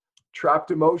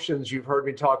Trapped emotions, you've heard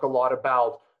me talk a lot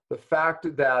about the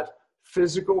fact that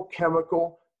physical,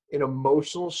 chemical, and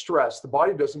emotional stress, the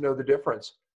body doesn't know the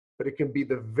difference, but it can be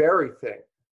the very thing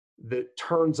that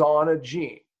turns on a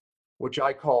gene, which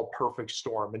I call perfect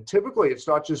storm. And typically it's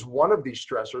not just one of these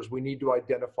stressors. We need to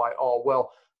identify all.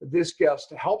 Well, this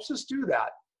guest helps us do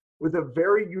that with a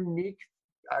very unique,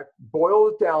 boil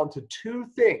it down to two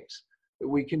things that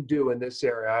we can do in this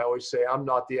area. I always say I'm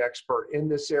not the expert in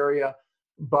this area,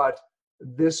 but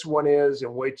this one is,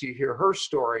 and wait till you hear her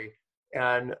story.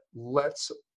 And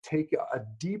let's take a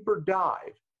deeper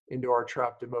dive into our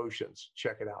trapped emotions.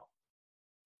 Check it out.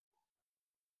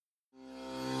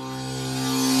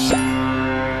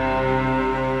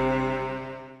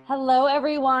 Hello,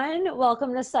 everyone.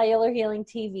 Welcome to Cellular Healing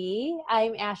TV.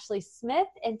 I'm Ashley Smith,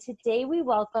 and today we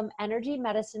welcome energy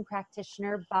medicine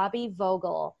practitioner Bobby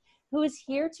Vogel, who is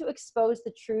here to expose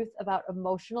the truth about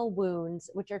emotional wounds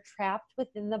which are trapped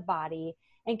within the body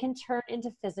and can turn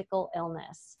into physical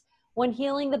illness. When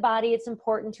healing the body, it's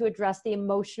important to address the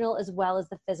emotional as well as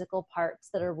the physical parts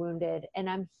that are wounded. And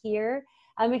I'm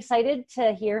excited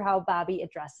to hear how Bobby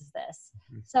addresses this.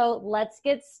 So let's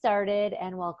get started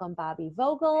and welcome Bobby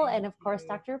Vogel and of course,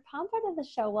 Dr. Pompa to the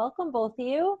show. Welcome both of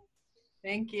you.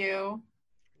 Thank you.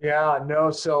 Yeah,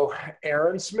 no, so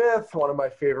Aaron Smith, one of my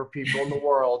favorite people in the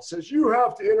world, says, you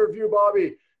have to interview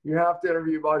Bobby. You have to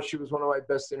interview Bobby. She was one of my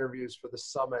best interviews for the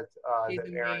summit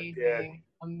that Aaron did.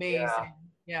 Amazing.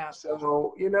 Yeah.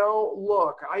 So,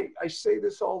 look, I say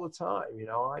this all the time,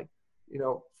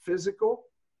 physical,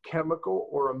 chemical,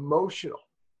 or emotional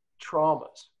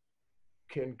traumas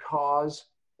can cause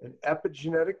an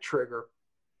epigenetic trigger,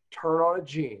 turn on a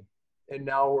gene, and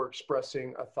now we're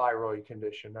expressing a thyroid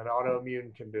condition, an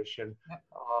autoimmune condition,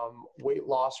 weight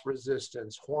loss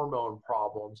resistance, hormone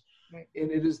problems. Right. And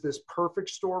it is this perfect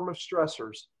storm of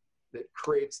stressors that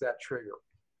creates that trigger.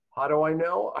 How do I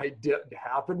know? It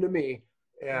happened to me,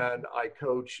 and I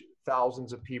coach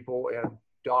thousands of people and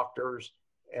doctors,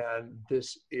 and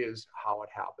this is how it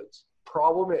happens.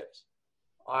 Problem is,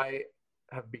 I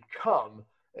have become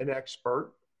an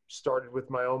expert, started with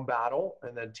my own battle,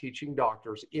 and then teaching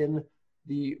doctors in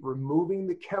the removing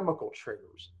the chemical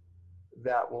triggers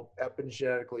that will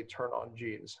epigenetically turn on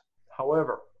genes.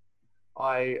 However,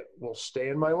 I will stay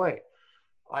in my lane.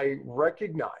 I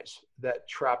recognize that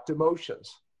trapped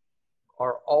emotions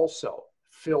are also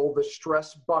fill the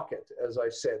stress bucket. As I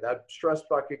say, that stress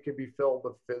bucket can be filled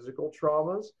with physical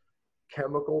traumas,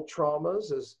 chemical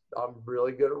traumas, as I'm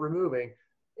really good at removing,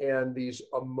 and these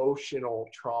emotional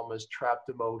traumas, trapped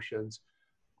emotions.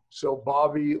 So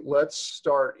Bobby, let's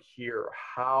start here.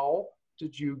 How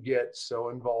did you get so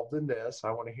involved in this?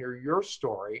 I want to hear your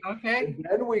story. Okay. And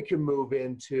then we can move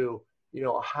into,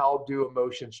 how do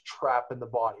emotions trap in the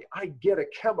body? I get a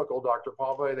chemical, Dr.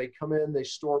 Pompa, they come in, they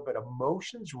store, but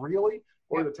emotions, really?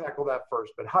 We're going to tackle that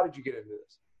first, but how did you get into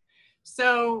this?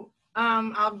 So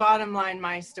I'll bottom line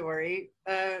my story.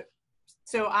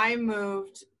 So I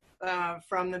moved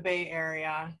from the Bay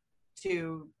Area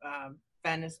to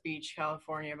Venice Beach,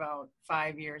 California about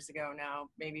 5 years ago now,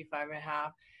 maybe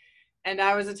 5.5. And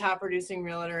I was a top producing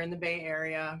realtor in the Bay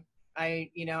Area.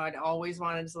 I'd always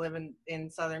wanted to live in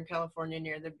Southern California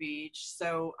near the beach.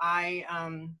 So I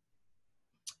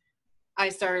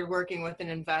started working with an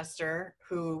investor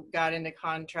who got into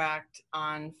contract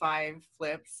on 5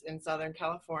 flips in Southern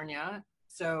California.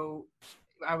 So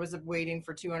I was waiting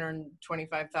for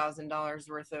 $225,000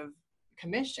 worth of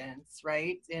commissions,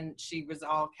 right? And she was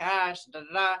all cash,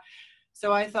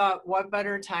 So I thought, what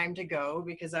better time to go,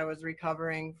 because I was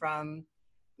recovering from,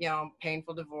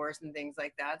 painful divorce and things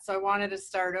like that. So I wanted to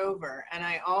start over. And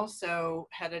I also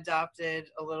had adopted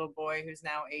a little boy who's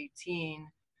now 18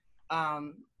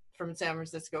 from San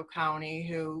Francisco County,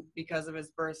 who, because of his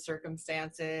birth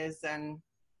circumstances and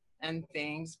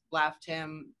things, left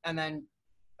him, and then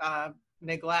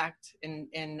neglect in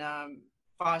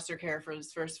foster care for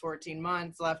his first 14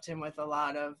 months, left him with a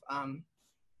lot of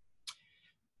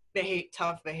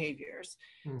tough behaviors.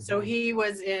 Mm-hmm. So he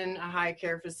was in a high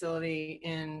care facility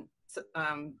in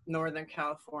Northern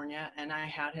California, and I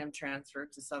had him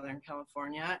transferred to Southern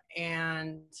California.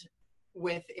 And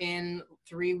within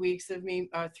 3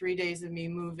 days of me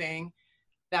moving,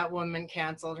 that woman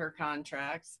canceled her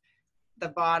contracts. The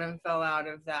bottom fell out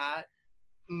of that.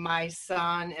 My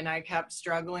son and I kept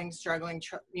struggling,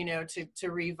 to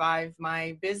revive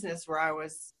my business, where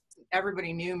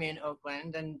everybody knew me in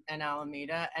Oakland and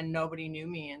Alameda, and nobody knew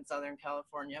me in Southern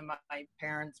California. My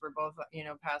parents were both,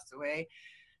 passed away,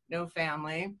 no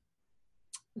family.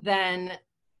 Then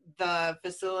the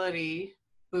facility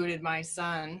booted my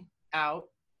son out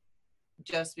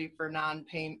just be for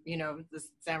non-payment, you know, the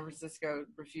San Francisco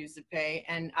refused to pay.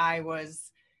 And I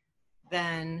was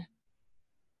then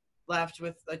left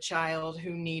with a child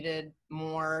who needed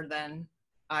more than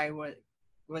I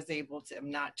was able to.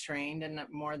 I'm not trained and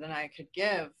more than I could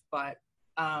give, but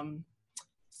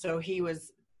so he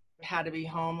had to be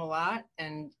home a lot,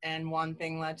 and one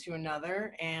thing led to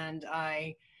another, and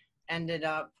I ended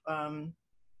up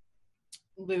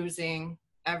losing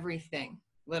everything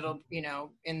little, you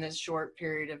know, in this short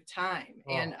period of time.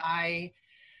 Oh. And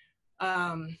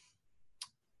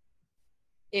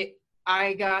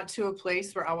I got to a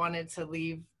place where I wanted to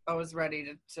leave. I was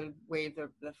ready to wave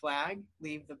the flag,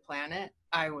 leave the planet.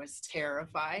 I was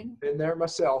terrified. Been there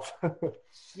myself.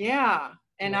 Yeah.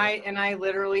 And I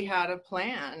literally had a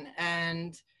plan,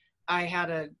 and I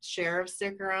had a sheriff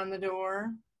sticker on the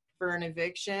door for an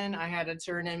eviction. I had to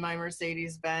turn in my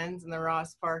Mercedes-Benz in the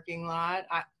Ross parking lot.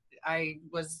 I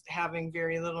was having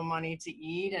very little money to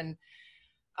eat, and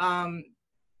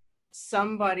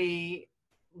somebody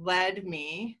led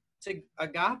me to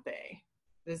Agape,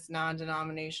 this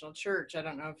non-denominational church. I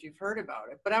don't know if you've heard about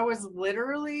it, but I was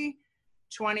literally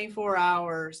 24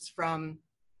 hours from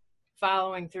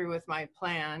following through with my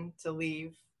plan to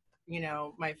leave, you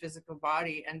know, my physical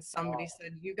body. And somebody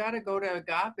said, you got to go to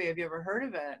Agape. Have you ever heard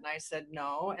of it? And I said,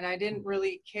 no. And I didn't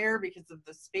really care because of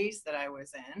the space that I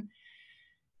was in.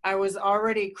 I was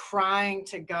already crying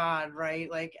to God, right?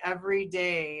 Like every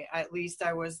day, at least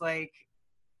I was like,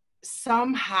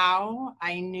 somehow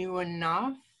I knew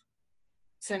enough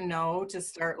to know to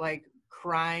start like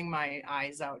crying my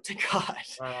eyes out to God.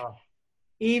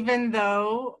 Even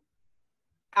though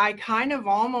I kind of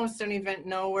almost don't even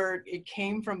know where it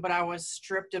came from, but I was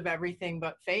stripped of everything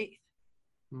but faith.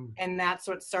 And that's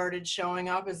what started showing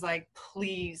up, is like,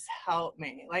 please help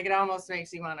me. Like, it almost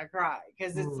makes you want to cry,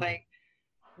 because it's like,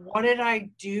 what did I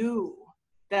do?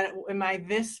 Am I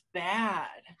this bad?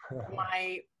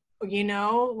 You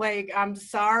know, like, I'm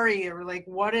sorry, or like,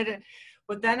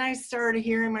 but then I started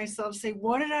hearing myself say,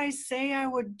 what did I say I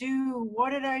would do? What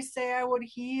did I say I would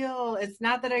heal? It's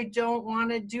not that I don't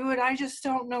want to do it. I just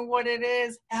don't know what it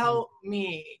is. Help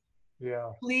me.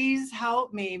 Yeah. Please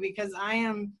help me, because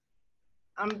I'm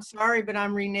sorry, but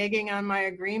I'm reneging on my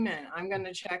agreement. I'm going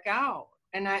to check out.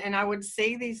 And I would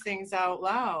say these things out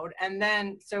loud. And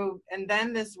then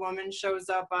this woman shows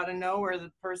up out of nowhere,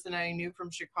 the person I knew from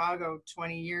Chicago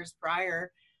 20 years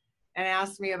prior, and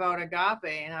asked me about Agape.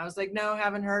 And I was like, no,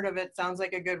 haven't heard of it. Sounds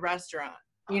like a good restaurant.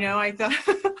 You know, I thought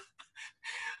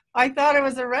it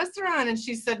was a restaurant. And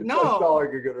she said, no. It does sound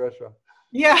like a good restaurant.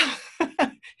 Yeah.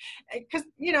 Because,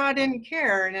 you know, I didn't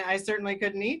care. And I certainly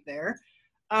couldn't eat there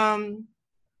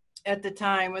at the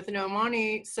time with no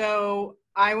money. So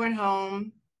I went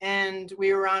home, and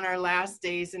we were on our last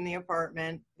days in the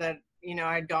apartment that, you know,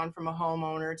 I'd gone from a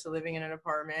homeowner to living in an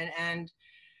apartment. And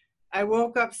I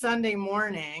woke up Sunday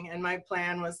morning, and my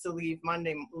plan was to leave,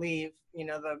 you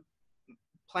know, the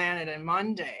planet on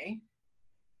Monday.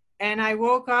 And I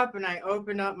woke up and I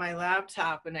opened up my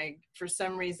laptop, and I, for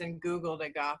some reason, Googled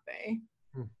Agape.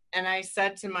 And I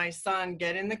said to my son,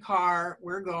 get in the car,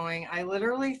 we're going. I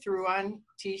literally threw on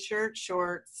t-shirt,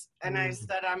 shorts, and I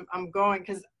said, I'm going,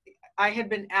 because I had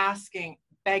been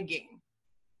begging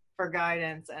for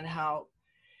guidance and help.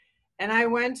 And I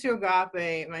went to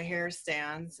Agape, my hair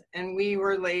stands, and we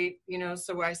were late, you know,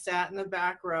 so I sat in the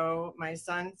back row. My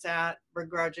son sat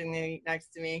begrudgingly next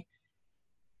to me.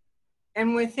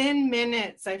 And within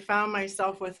minutes, I found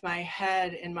myself with my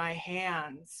head in my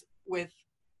hands, with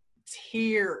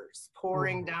tears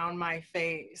pouring down my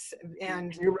face.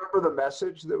 And do you remember the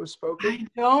message that was spoken? I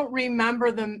don't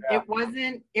remember them. Yeah.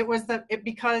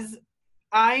 Because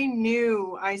I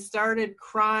knew, I started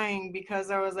crying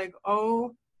because I was like,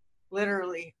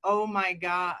 literally, oh my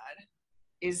God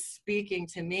is speaking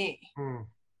to me.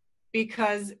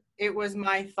 Because it was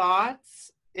my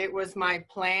thoughts, it was my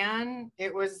plan,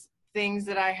 it was things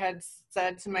that I had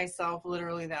said to myself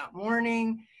literally that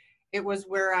morning. It was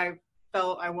where I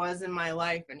felt I was in my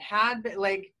life and had been,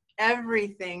 like,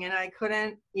 everything, and I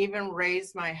couldn't even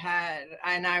raise my head.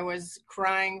 And I was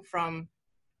crying from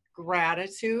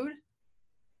gratitude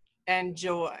and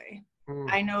joy.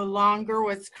 I no longer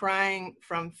was crying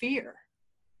from fear.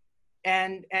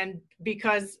 And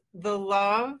because the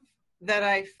love that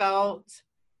I felt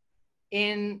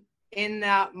in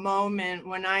that moment,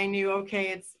 when I knew, okay,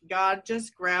 it's God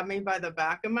just grabbed me by the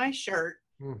back of my shirt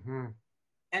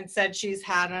and said, she's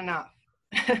had enough.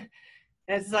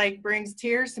 It's like brings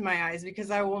tears to my eyes,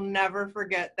 because I will never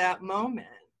forget that moment.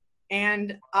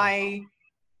 And I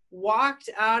walked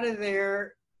out of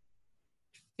there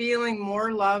feeling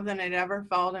more love than I'd ever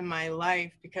felt in my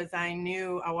life, because I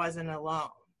knew I wasn't alone.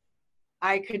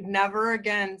 I could never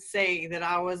again say that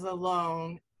I was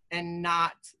alone and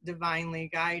not divinely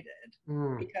guided,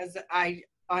 because I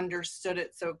understood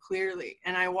it so clearly.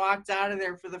 And I walked out of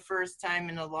there for the first time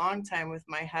in a long time with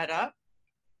my head up.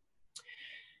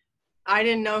 I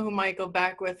didn't know who Michael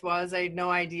Beckwith was. I had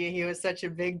no idea he was such a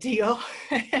big deal.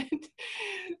 And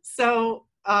so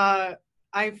I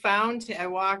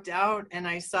walked out and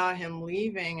I saw him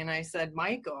leaving, and I said,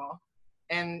 Michael,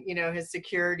 and his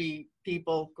security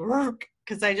people,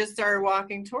 because I just started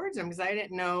walking towards him because I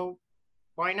didn't know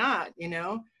why not,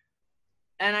 and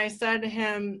I said to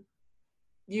him,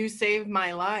 you saved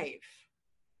my life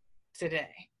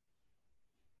today.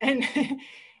 And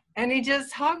and he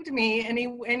just hugged me, and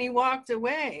he walked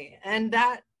away. And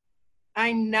that,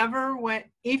 I never went,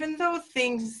 even though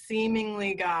things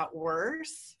seemingly got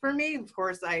worse for me. Of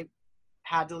course, I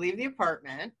had to leave the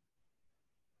apartment.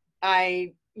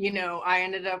 I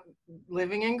ended up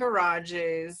living in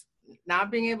garages,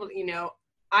 not being able to,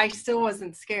 I still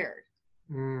wasn't scared.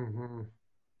 Mm-hmm.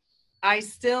 I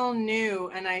still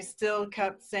knew, and I still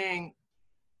kept saying,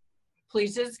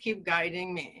 please just keep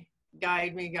guiding me,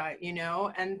 guide me,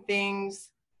 and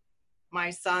things, my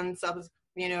son,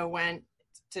 went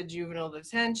to juvenile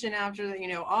detention after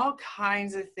that, all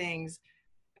kinds of things.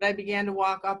 But I began to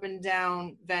walk up and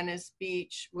down Venice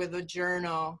Beach with a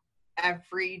journal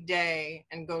every day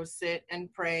and go sit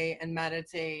and pray and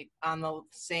meditate on the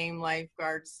same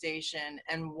lifeguard station,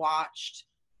 and watched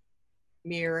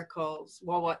miracles,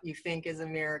 well, what you think is a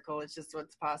miracle, it's just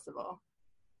what's possible,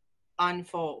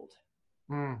 unfold.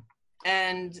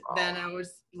 And then I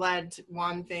was led to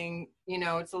one thing,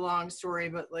 it's a long story,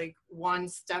 but like one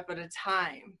step at a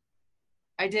time.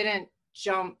 I didn't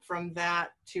jump from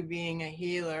that to being a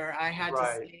healer. I had to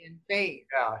stay in faith.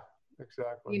 Yeah,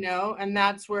 exactly. And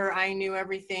that's where I knew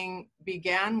everything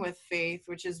began with faith,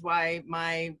 which is why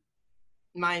my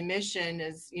mission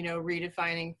is,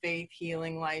 redefining faith,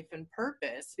 healing, life, and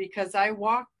purpose, because I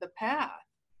walked the path.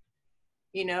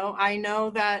 I know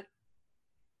that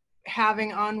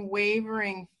having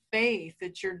unwavering faith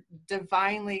that you're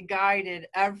divinely guided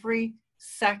every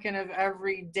second of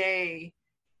every day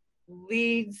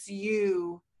leads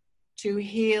you to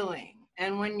healing.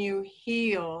 And when you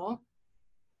heal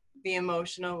the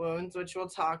emotional wounds, which we'll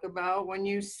talk about, when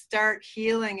you start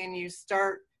healing and you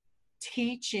start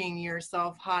teaching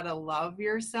yourself how to love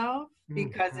yourself,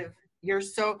 because if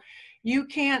you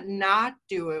can't not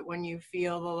do it when you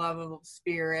feel the love of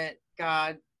spirit,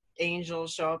 God,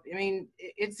 angels show up. I mean,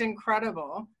 it's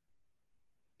incredible.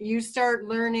 You start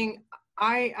learning,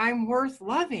 I'm worth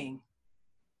loving.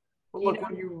 Well, look,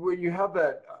 when you have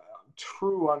that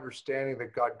true understanding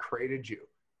that God created you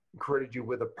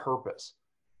with a purpose,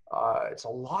 it's a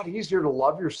lot easier to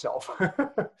love yourself.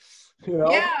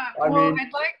 Yeah.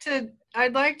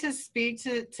 I'd like to speak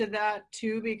to that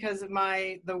too, because of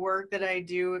the work that I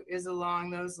do is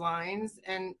along those lines.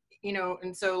 And,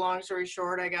 and so long story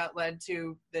short, I got led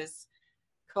to this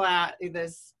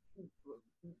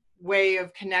way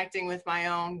of connecting with my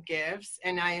own gifts.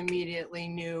 And I immediately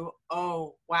knew,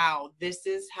 oh, wow, this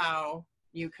is how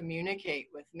you communicate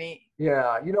with me.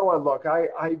 Yeah. You know what? Look,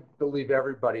 I believe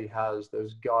everybody has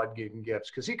those God-given gifts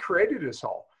because he created us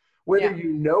all. Whether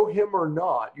you know him or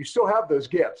not, you still have those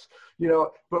gifts,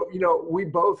 but, we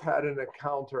both had an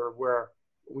encounter where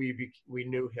we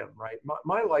knew him, right?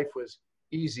 My life was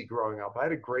easy growing up. I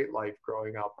had a great life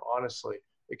growing up, honestly,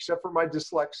 except for my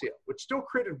dyslexia, which still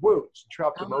created wounds,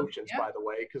 trapped emotions, by the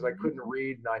way, because I couldn't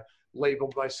read, and I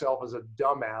labeled myself as a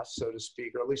dumbass, so to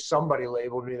speak, or at least somebody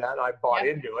labeled me that, and I bought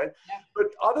into it.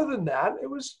 But other than that, it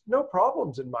was no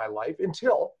problems in my life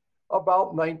until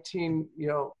about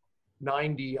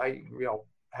 1990. I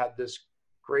had this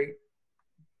great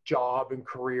job and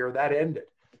career that ended,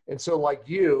 and so like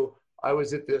you, I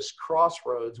was at this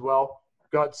crossroads. Well,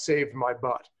 God saved my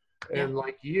butt, and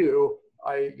like you,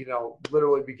 I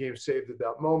literally became saved at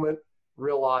that moment,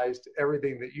 realized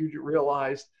everything that you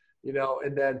realized, and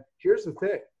then here's the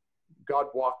thing,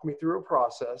 God walked me through a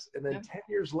process, and then 10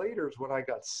 years later is when I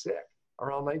got sick,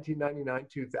 around 1999,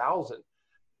 2000,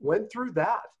 went through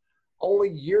that. Only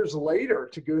years later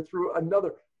to go through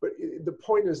another. But the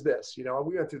point is this, we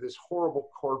went through this horrible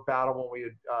court battle when we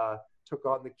had took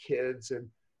on the kids and,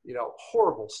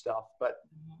 horrible stuff. But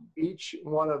each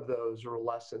one of those were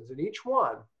lessons, and each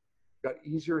one got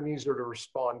easier and easier to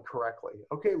respond correctly.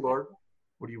 Okay, Lord,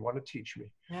 what do you want to teach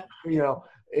me?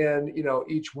 And,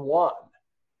 each one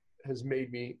has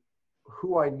made me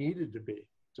who I needed to be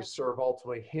to serve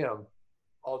ultimately him,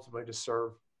 ultimately to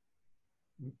serve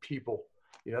people.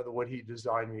 What he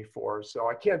designed me for. So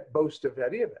I can't boast of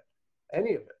any of it,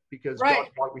 because God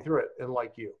walked me through it, and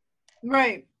like you.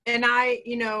 Right. And I,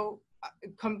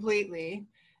 completely.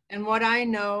 And what I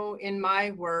know in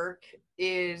my work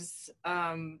is,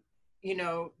 you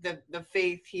know, the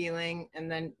faith healing, and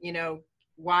then, you know,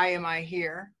 why am I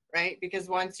here? Right? Because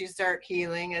once you start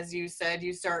healing, as you said,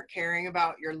 you start caring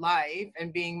about your life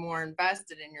and being more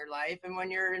invested in your life. And when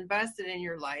you're invested in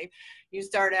your life, you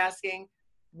start asking,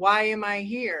 why am I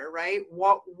here? Right?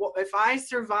 What if I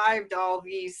survived all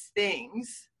these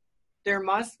things? There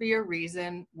must be a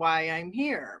reason why I'm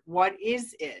here. What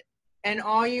is it? And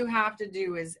all you have to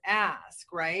do is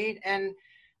ask, right? And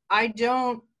I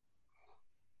don't,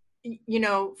 you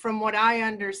know, from what I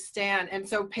understand, and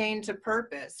so pain to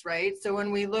purpose, right? So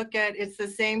when we look at, it's the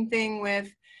same thing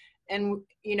with, and,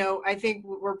 you know, I think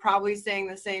we're probably saying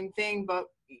the same thing, but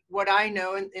what I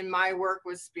know in my work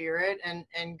with spirit and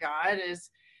God is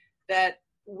that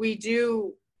we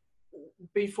do,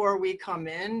 before we come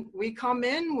in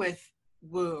with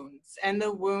wounds, and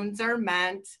the wounds are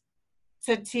meant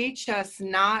to teach us,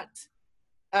 not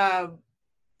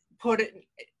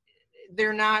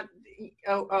they're not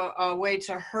a way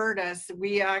to hurt us.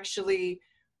 We actually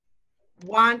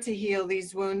want to heal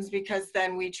these wounds because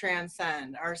then we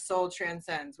transcend. Our soul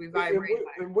transcends. We vibrate.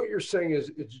 And what you're saying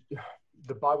is,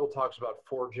 the Bible talks about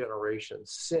 4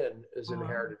 generations. Sin is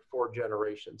inherited 4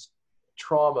 generations.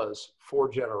 Traumas, 4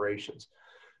 generations.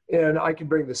 And I can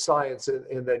bring the science in,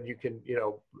 and then you can, you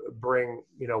know, bring,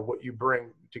 you know, what you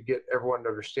bring to get everyone to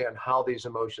understand how these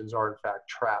emotions are in fact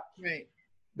trapped. Right.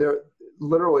 They're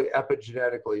literally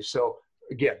epigenetically. So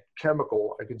again,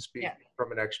 chemical, I can speak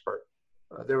from an expert.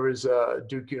 There was a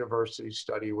Duke University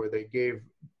study where they gave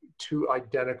 2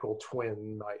 identical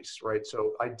twin mice, right?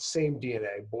 So same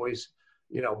DNA, boys,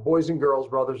 you know, boys and girls,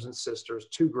 brothers and sisters,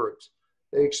 2 groups.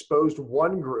 They exposed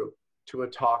one group to a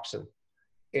toxin,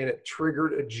 and it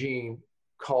triggered a gene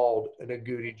called an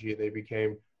agouti gene. They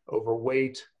became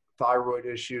overweight, thyroid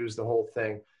issues, the whole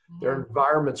thing. Their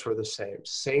environments were the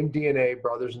same DNA,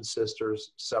 brothers and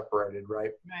sisters, separated,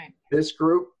 right? Right. This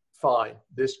group, fine.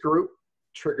 This group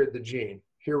triggered the gene.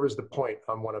 Here was the point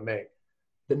I want to make.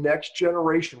 The next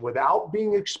generation, without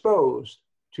being exposed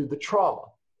to the trauma,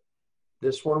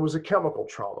 this one was a chemical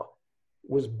trauma,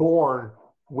 was born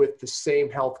with the same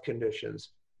health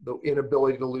conditions, the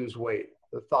inability to lose weight,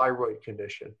 the thyroid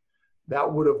condition. That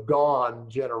would have gone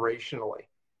generationally.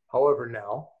 However,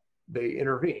 now they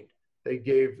intervened. They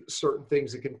gave certain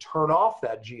things that can turn off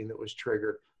that gene that was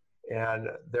triggered, and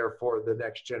therefore the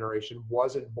next generation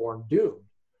wasn't born doomed.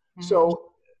 Mm-hmm.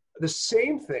 So the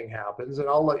same thing happens, and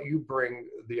I'll let you bring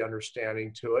the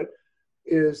understanding to it,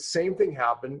 is same thing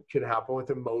can happen with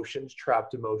emotions,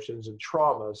 trapped emotions, and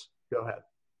traumas. Go ahead.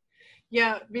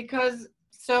 Yeah, because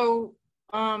so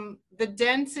the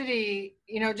density,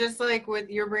 you know, just like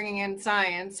with you're bringing in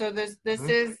science. So this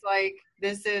is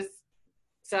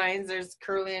science. There's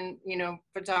Kirlian, you know,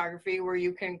 photography where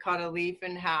you can cut a leaf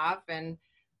in half, and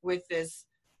with this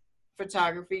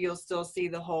photography you'll still see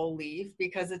the whole leaf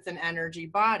because it's an energy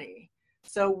body.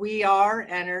 So we are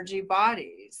energy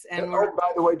bodies. And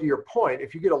by the way, to your point,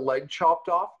 if you get a leg chopped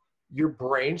off, your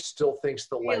brain still thinks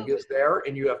the leg is there,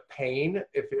 and you have pain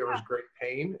if there was great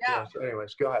pain. Yeah. So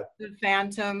anyways, go ahead. The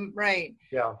phantom, right.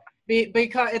 Yeah.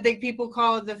 Because I think people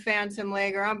call it the phantom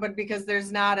leg or on, but because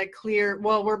there's not a clear,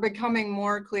 well, we're becoming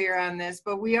more clear on this,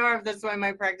 but we are, that's why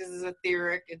my practice is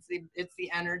etheric. It's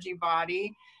the energy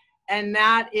body. And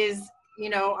that is, you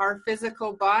know, our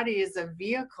physical body is a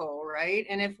vehicle, right?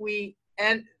 And if we,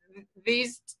 and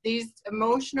these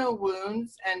emotional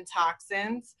wounds and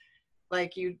toxins,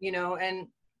 like you know, and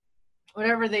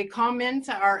whatever, they come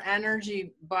into our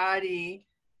energy body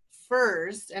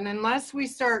first, and unless we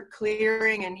start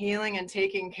clearing and healing and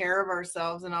taking care of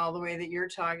ourselves in all the way that you're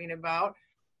talking about,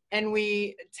 and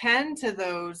we tend to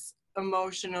those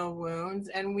emotional wounds,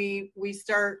 and they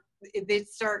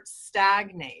start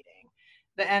stagnating.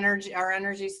 Our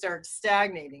energy starts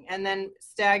stagnating, and then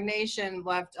stagnation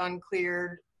left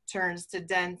uncleared turns to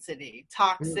density,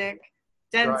 toxic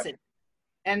density. Right.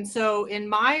 And so in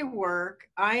my work,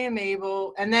 I am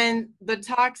able, and then the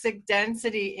toxic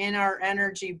density in our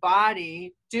energy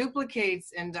body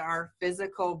duplicates into our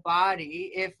physical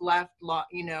body if left,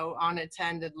 you know,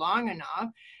 unattended long enough.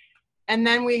 And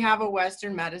then we have a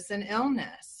Western medicine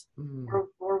illness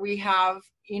where we have,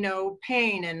 you know,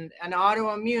 pain and an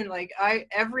autoimmune. Like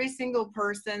every single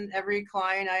person, every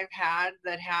client I've had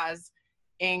that has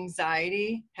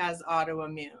anxiety has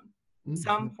autoimmune.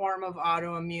 Some form of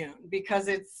autoimmune, because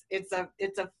it's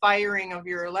a firing of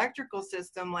your electrical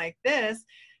system like this.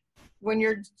 When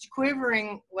you're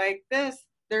quivering like this,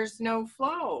 there's no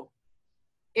flow.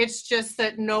 It's just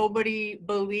that nobody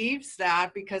believes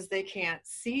that because they can't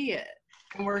see it.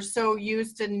 And we're so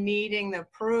used to needing the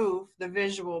proof, the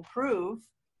visual proof,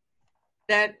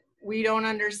 that we don't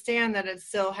understand that it's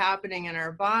still happening in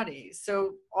our bodies.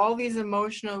 So all these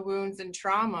emotional wounds and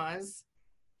traumas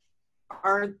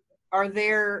are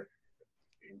there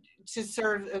to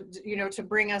serve, to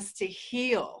bring us to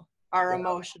heal our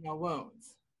emotional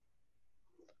wounds.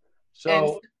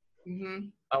 So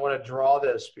and, I want to draw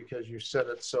this because you said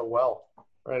it so well,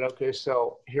 right? Okay,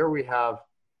 so here we have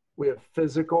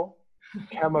physical,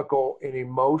 chemical, and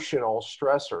emotional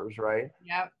stressors, right?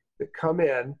 Yep. That come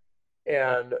in,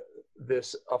 and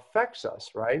this affects us,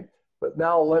 right? But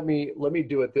now let me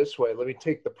do it this way. Let me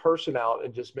take the person out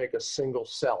and just make a single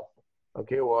cell.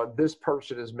 Okay, well, this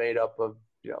person is made up of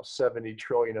 70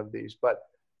 trillion of these, but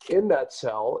in that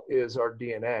cell is our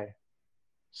DNA.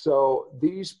 So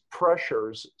these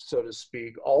pressures, so to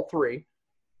speak, all three,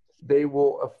 they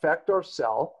will affect our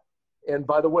cell. And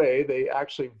by the way, they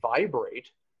actually vibrate.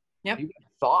 Yep. Even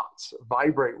thoughts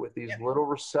vibrate with these little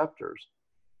receptors,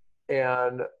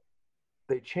 and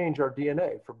they change our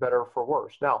DNA for better or for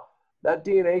worse. Now, that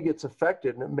DNA gets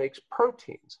affected and it makes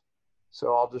proteins.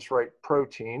 So I'll just write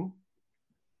protein.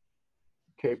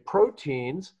 Okay,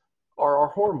 proteins are our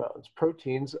hormones.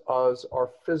 Proteins is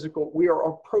our physical, we are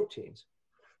our proteins.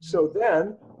 So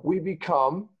then we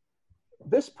become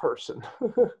this person,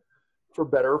 for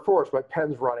better or for worse. My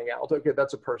pen's running out. Okay,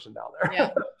 that's a person down there. Yeah.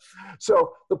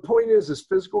 So the point is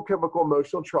physical, chemical,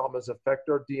 emotional traumas affect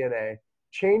our DNA,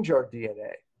 change our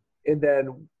DNA, and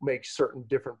then make certain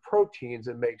different proteins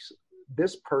and makes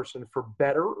this person for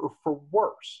better or for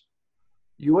worse.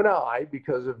 You and I,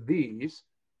 because of these,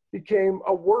 became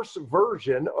a worse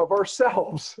version of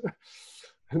ourselves.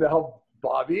 Now,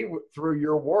 Bobby, through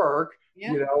your work,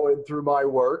 and through my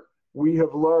work, we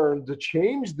have learned to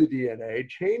change the DNA,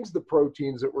 change the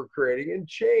proteins that we're creating, and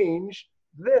change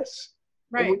this.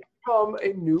 Right. And we become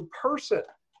a new person.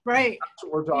 Right. That's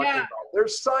what we're talking about.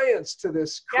 There's science to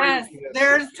this craziness. Yes,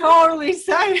 there's totally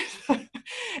science.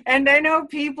 And I know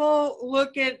people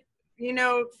look at,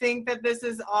 think that this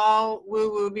is all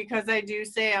woo-woo, because I do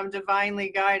say I'm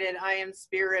divinely guided. I am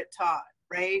spirit taught,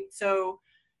 right? So,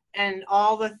 and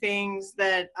all the things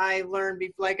that I learned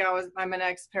before, like I'm an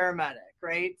ex-paramedic,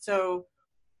 right? So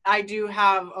I do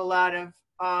have a lot of,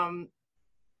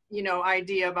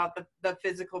 idea about the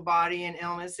physical body and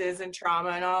illnesses and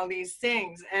trauma and all these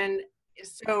things. And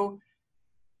so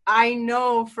I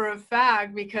know for a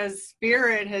fact, because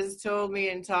spirit has told me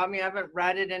and taught me, I haven't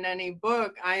read it in any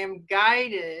book, I am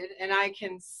guided and I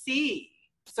can see.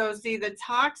 So see, the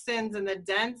toxins and the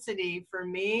density for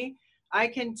me, I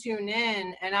can tune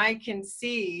in and I can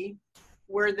see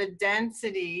where the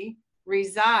density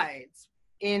resides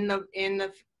in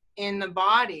the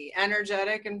body,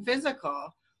 energetic and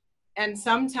physical. And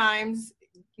sometimes,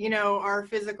 our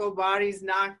physical body's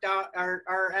knocked out,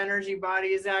 our energy body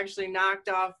is actually knocked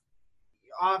off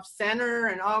center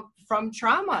and all from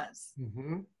traumas.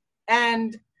 Mm-hmm.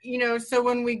 And, so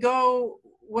when we go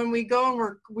and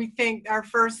we think our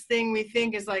first thing we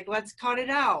think is like, let's cut it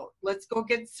out. Let's go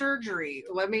get surgery.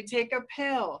 Let me take a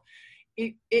pill.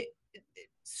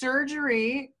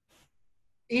 Surgery,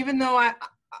 even though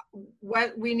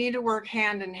we need to work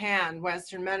hand in hand,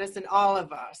 Western medicine, all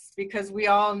of us, because we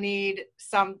all need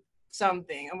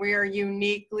something, and we are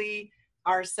uniquely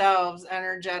ourselves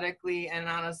energetically and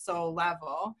on a soul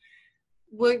level.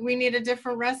 We need a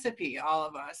different recipe, all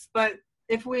of us. But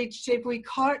if we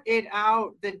cut it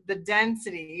out, the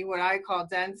density, what I call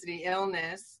density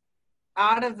illness,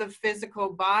 out of the physical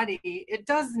body, it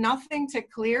does nothing to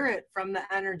clear it from the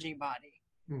energy body.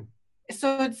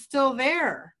 So it's still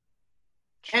there.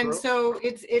 True. And so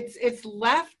it's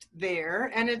left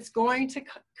there, and it's going to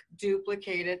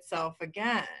duplicate itself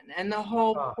again. And the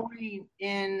whole point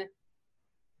in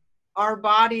our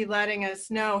body letting us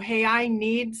know, hey, I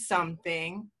need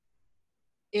something,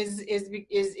 is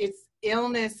it's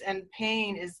illness and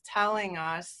pain is telling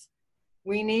us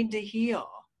we need to heal.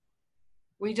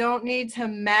 We don't need to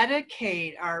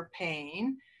medicate our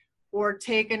pain or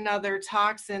take another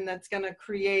toxin that's going to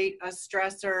create a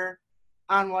stressor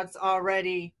on what's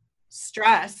already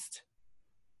stressed.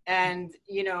 And,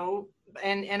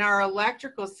 and our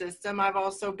electrical system, I've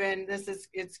also been,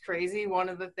 it's crazy. One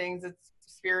of the things that's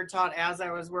spirit taught as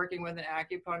I was working with an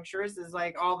acupuncturist is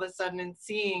like all of a sudden in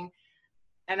seeing,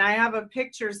 and I have a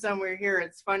picture somewhere here.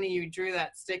 It's funny you drew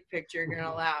that stick picture, you're going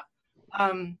to laugh.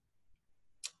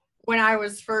 When I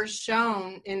was first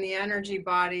shown in the energy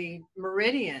body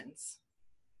meridians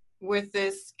with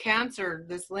this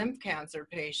lymph cancer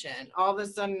patient, all of a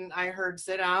sudden I heard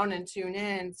sit down and tune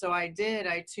in. So I did,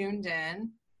 I tuned in.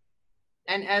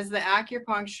 And as the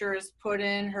acupuncturist put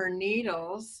in her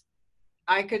needles,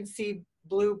 I could see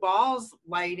blue balls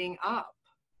lighting up.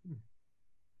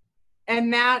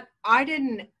 And that, I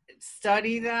didn't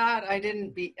study that. I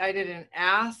didn't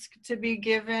ask to be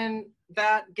given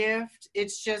that gift.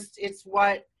 It's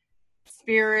what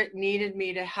Spirit needed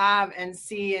me to have and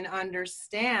see and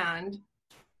understand,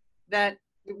 that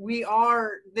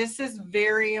this is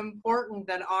very important,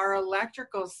 that our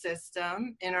electrical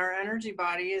system in our energy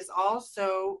body is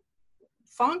also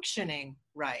functioning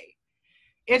right.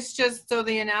 It's just, so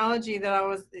the analogy that I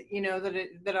was,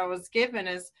 that I was given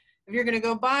is, if you're going to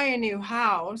go buy a new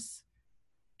house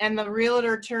and the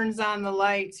realtor turns on the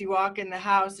lights, you walk in the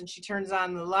house and she turns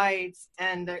on the lights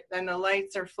and the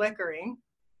lights are flickering,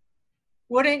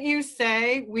 wouldn't you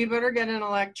say, we better get an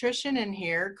electrician in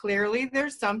here? Clearly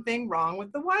there's something wrong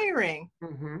with the wiring.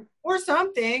 Mm-hmm. Or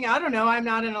something. I don't know. I'm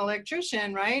not an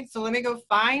electrician, right? So let me go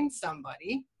find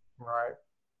somebody. Right.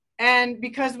 And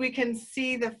because we can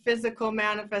see the physical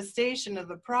manifestation of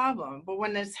the problem, but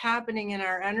when it's happening in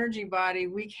our energy body,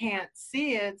 we can't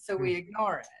see it, so we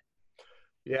ignore it.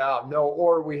 Yeah, no,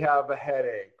 or we have a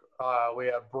headache. We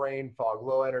have brain fog,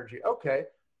 low energy. Okay,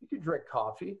 you can drink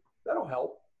coffee. That'll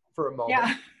help for a moment.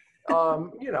 Yeah.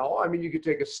 You could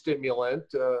take a stimulant,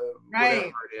 Right.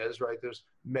 whatever it is, right? There's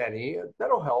many.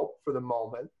 That'll help for the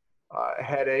moment. A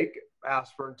headache,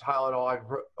 aspirin, Tylenol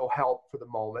will help for the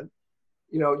moment.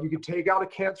 You can take out a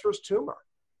cancerous tumor.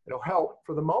 It'll help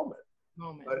for the moment.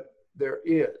 But there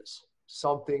is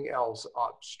something else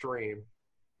upstream,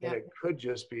 and it could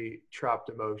just be trapped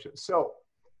emotion. So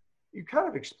you kind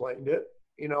of explained it,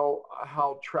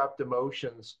 how trapped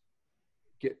emotions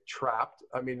get trapped.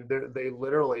 I mean, they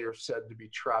literally are said to be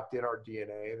trapped in our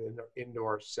DNA and into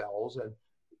our cells, and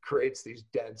creates these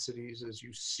densities as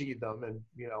you see them and,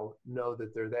 know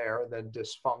that they're there, and then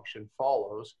dysfunction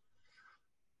follows.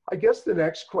 I guess the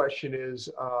next question is,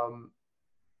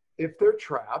 if they're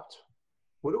trapped,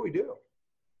 what do we do?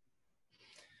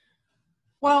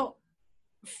 Well,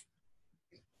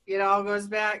 it all goes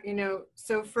back,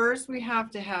 so first we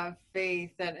have to have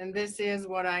faith that, and this is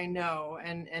what I know,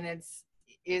 and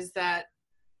is that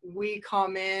we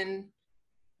come in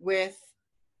with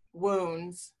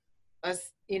wounds,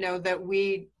 that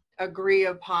we agree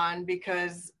upon,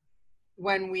 because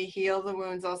when we heal the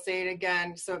wounds, I'll say it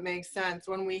again so it makes sense.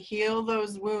 When we heal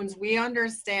those wounds, we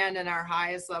understand in our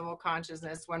highest level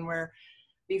consciousness, when we're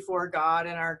before God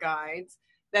and our guides,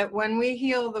 that when we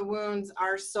heal the wounds,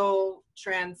 our soul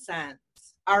transcends.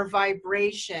 Our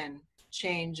vibration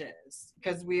changes,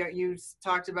 because you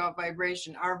talked about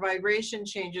vibration. Our vibration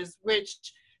changes, which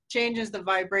changes the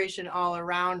vibration all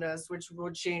around us, which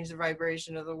will change the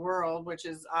vibration of the world, which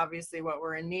is obviously what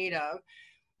we're in need of.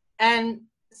 And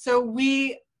so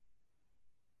we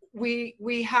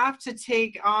have to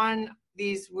take on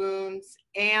these wounds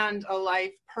and a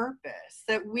life purpose,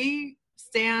 that we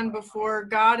stand before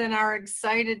God and are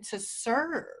excited to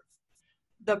serve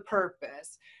the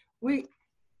purpose.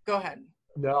 Go ahead.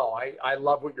 No, I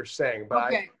love what you're saying, but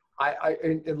okay.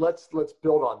 And let's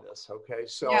build on this. Okay.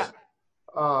 So, yeah.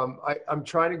 I'm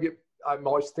trying to get, I'm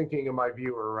always thinking of my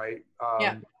viewer, right?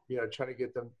 Trying to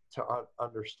get them to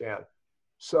understand.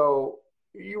 So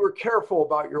you were careful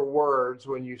about your words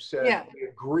when you said we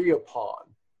agree upon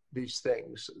these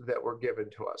things that were given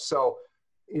to us. So,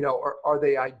 are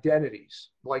they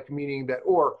identities, like meaning that,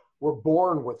 or we're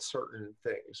born with certain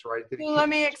things, right? That well, let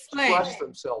me explain. Express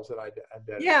themselves in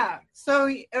identity. Yeah.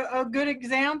 So a good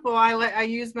example, I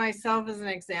use myself as an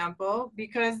example,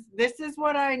 because this is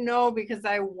what I know, because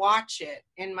I watch it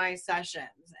in my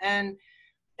sessions, and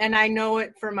I know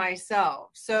it for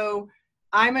myself. So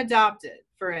I'm adopted,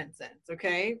 for instance.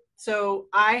 Okay. So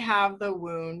I have the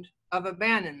wound of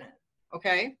abandonment.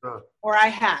 Okay. Or I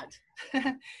had.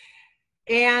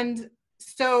 And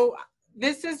so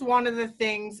this is one of the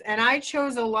things, and I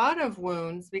chose a lot of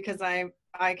wounds because I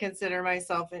consider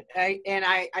myself,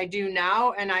 I do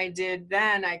now, and I did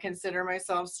then, I consider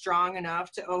myself strong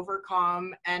enough to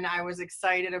overcome, and I was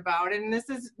excited about it. And this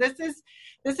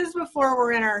is before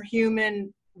we're in our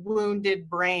human wounded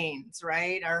brains,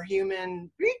 right? Our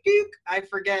human, I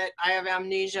forget, I have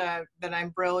amnesia, that I'm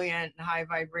brilliant and high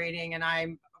vibrating, and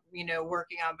I'm,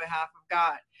 working on behalf of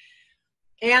God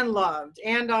and loved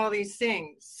and all these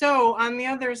things. So on the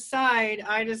other side,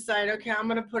 I decide, okay, I'm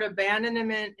going to put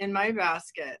abandonment in my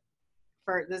basket.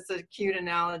 This is a cute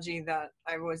analogy that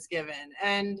I was given.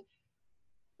 And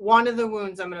one of the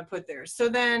wounds I'm going to put there. So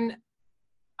then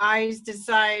I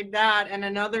decide that, and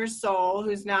another soul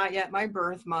who's not yet my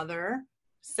birth mother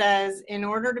says, in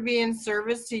order to be in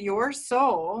service to your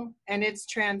soul and its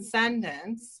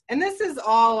transcendence, and this is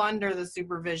all under the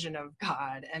supervision of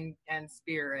God and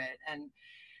Spirit, and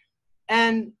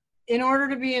in order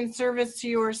to be in service to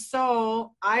your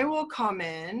soul, I will come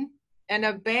in and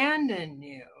abandon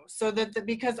you so that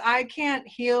because I can't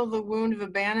heal the wound of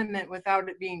abandonment without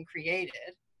it being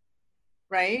created.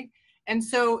 Right. And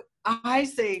so I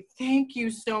say, thank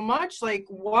you so much. Like,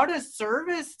 what a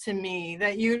service to me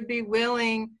that you'd be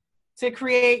willing to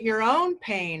create your own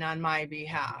pain on my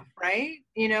behalf. Right.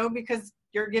 You know, because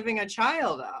you're giving a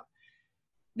child up.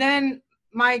 Then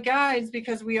my guides,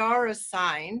 because we are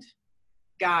assigned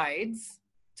guides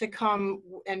to come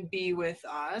and be with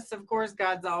us. Of course,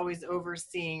 God's always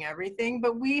overseeing everything,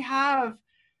 but we have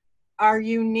our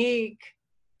unique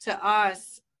to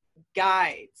us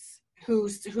guides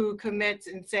who commit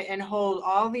and say and hold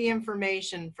all the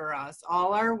information for us,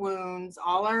 all our wounds,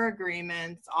 all our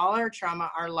agreements, all our trauma,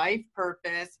 our life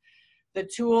purpose, the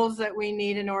tools that we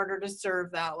need in order to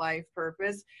serve that life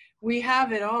purpose. We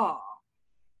have it all.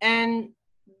 And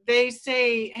they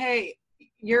say, hey,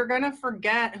 you're going to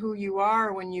forget who you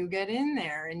are when you get in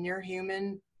there in your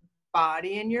human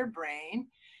body and your brain.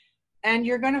 And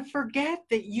you're going to forget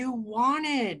that you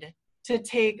wanted to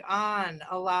take on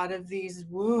a lot of these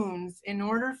wounds in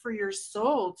order for your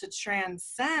soul to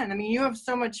transcend. I mean, you have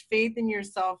so much faith in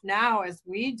yourself now, as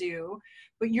we do,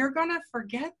 but you're going to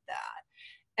forget that.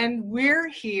 And we're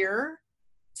here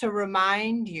to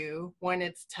remind you when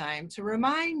it's time to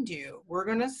remind you. We're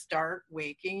going to start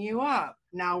waking you up.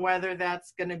 Now, whether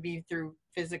that's going to be through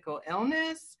physical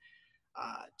illness,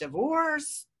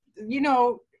 divorce, you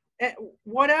know,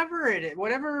 whatever it is,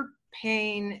 whatever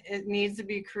pain it needs to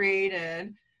be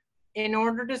created in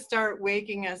order to start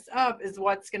waking us up is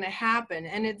what's going to happen.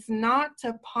 And it's not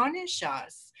to punish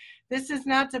us. This is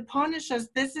not to punish us.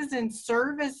 This is in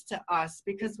service to us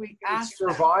because we ask. It's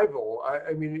survival.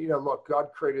 I mean, you know, look, God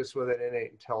created us with an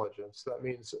innate intelligence. That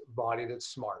means a body that's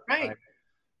smart. Right.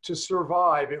 To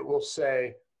survive, it will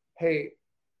say, hey,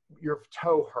 your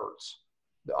toe hurts.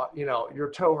 You know, your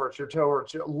toe hurts.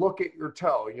 Look at your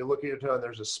toe. You look at your toe and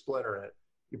there's a splinter in it.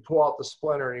 You pull out the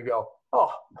splinter and you go,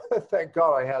 oh, thank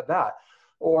God I had that.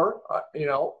 Or, you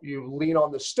know, you lean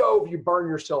on the stove, you burn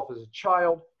yourself as a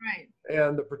child. Right.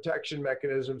 And the protection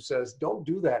mechanism says, don't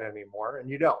do that anymore. And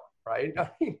you don't, right? I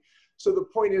mean, so the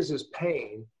point is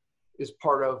pain is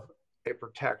part of a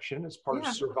protection. It's part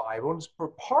of survival. And it's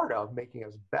part of making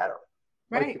us better.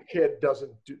 Right. Like the kid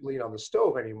doesn't lean on the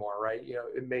stove anymore, right? You know,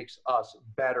 it makes us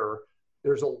better.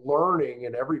 There's a learning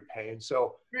in every pain.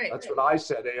 So that's what I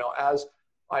said, you know, as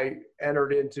I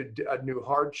entered into a new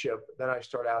hardship, then I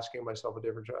start asking myself a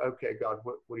different, okay, God,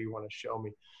 what do you want to show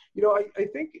me? You know, I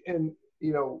think, and,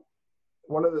 you know,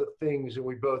 one of the things, and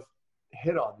we both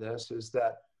hit on this, is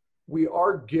that we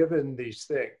are given these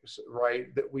things,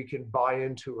 right, that we can buy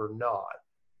into or not.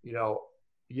 You know,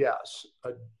 yes,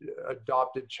 an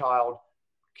adopted child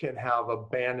can have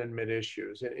abandonment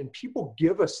issues, and people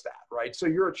give us that, right? So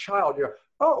you're a child, you're,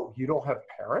 oh, you don't have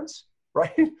parents,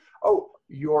 right? Oh,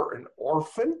 you're an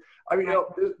orphan. I mean, you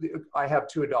know, I have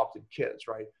 2 adopted kids,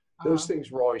 right? Those things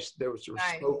were always, there was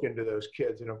spoken to those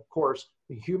kids. And of course,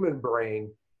 the human brain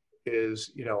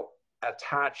is, you know,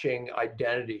 attaching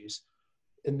identities.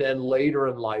 And then later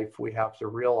in life, we have to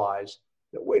realize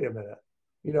that, wait a minute,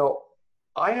 you know,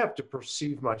 I have to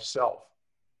perceive myself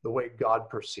the way God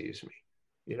perceives me.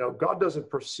 You know, God doesn't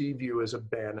perceive you as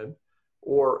abandoned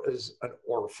or as an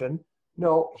orphan.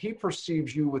 No, he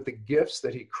perceives you with the gifts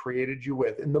that he created you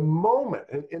with. In the moment,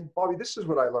 and Bobby, this is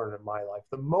what I learned in my life.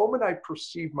 The moment I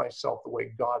perceive myself the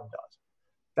way God does,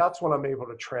 that's when I'm able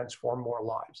to transform more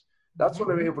lives. That's when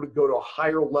I'm able to go to a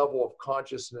higher level of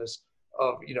consciousness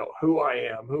of, you know, who I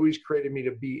am, who he's created me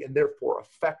to be, and therefore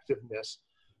effectiveness,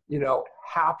 you know,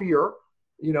 happier,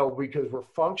 you know, because we're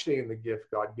functioning in the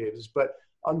gift God gave us. But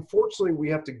unfortunately, we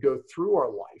have to go through our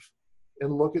life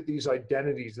and look at these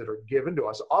identities that are given to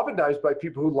us, oftentimes by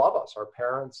people who love us, our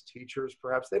parents, teachers,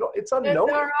 perhaps. They don't, it's unknown.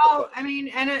 They're all, I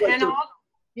mean,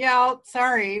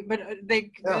 sorry, but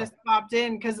they just popped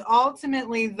in because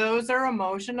ultimately those are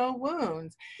emotional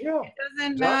wounds. Yeah, it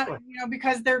doesn't matter, you know,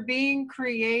 because they're being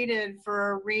created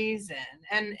for a reason.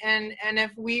 And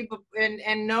if we,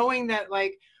 and knowing that,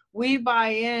 like, we buy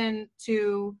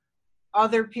into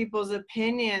other people's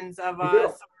opinions of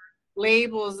us,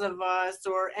 labels of us,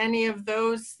 or any of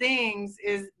those things,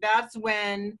 that's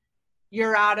when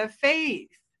you're out of faith.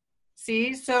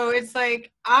 See, so it's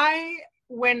like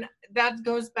when that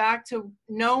goes back to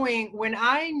knowing, when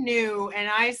I knew and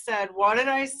I said, what did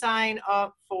I sign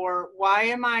up for? Why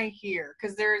am I here?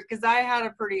 Because I had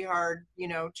a pretty hard, you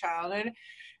know, childhood,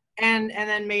 and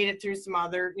then made it through some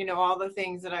other, you know, all the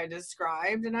things that I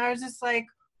described, and I was just like,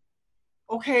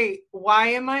 okay, why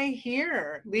am I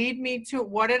here? Lead me to,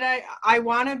 what did I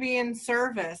want to be in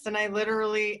service. And I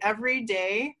literally every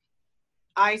day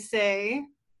I say,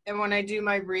 and when I do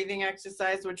my breathing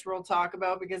exercise, which we'll talk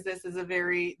about because this is a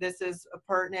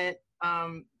pertinent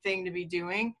thing to be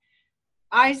doing,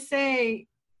 I say,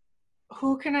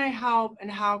 who can I help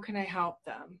and how can I help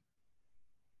them?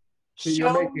 So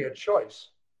you're making a choice.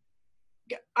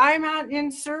 I'm not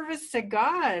in service to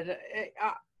God.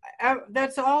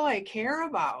 That's all I care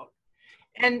about.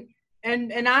 And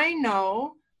I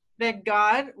know that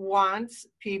God wants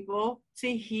people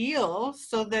to heal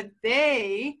so that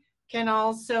they can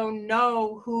also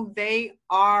know who they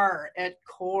are at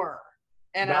core.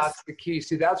 And that's the key.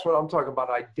 See, that's what I'm talking about,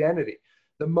 identity.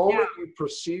 The moment you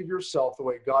perceive yourself the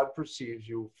way God perceives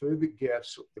you through the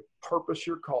gifts, the purpose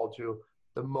you're called to,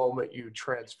 the moment you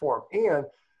transform. And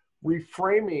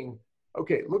reframing,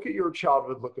 okay, look at your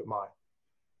childhood, look at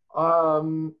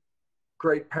mine.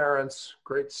 Great parents,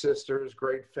 great sisters,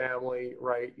 great family,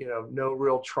 right? You know, no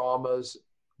real traumas,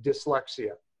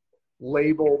 dyslexia,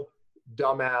 labeled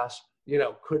dumbass, you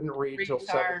know, couldn't read till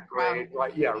seventh grade,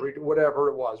 right? Yeah, read whatever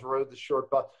it was, rode the short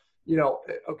bus, you know,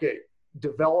 okay,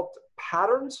 developed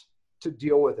patterns to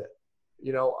deal with it.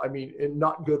 You know, I mean, and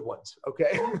not good ones,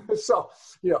 okay? So,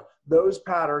 you know, those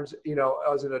patterns, you know,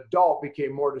 as an adult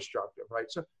became more destructive,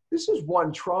 right? So this is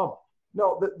one trauma.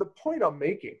 No, the point I'm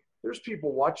making, there's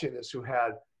people watching this who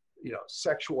had, you know,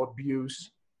 sexual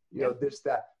abuse, you know, this,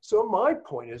 that. So my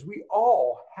point is we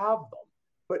all have them.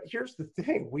 But here's the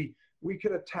thing, we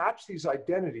can attach these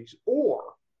identities, or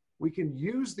we can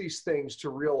use these things to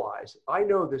realize, I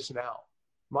know this now.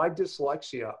 My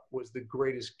dyslexia was the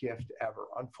greatest gift ever.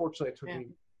 Unfortunately, it took me,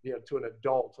 you know, to an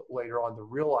adult later on to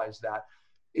realize that.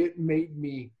 It made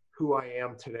me who I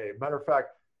am today. Matter of fact,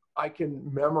 I can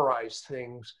memorize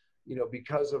things, you know,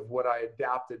 because of what I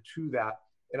adapted to that.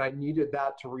 And I needed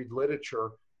that to read literature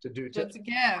to do. That's a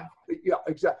gift. Yeah,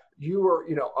 exactly. You were,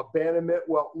 you know, abandonment.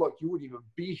 Well, look, you wouldn't even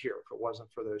be here if it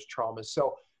wasn't for those traumas.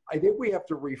 So I think we have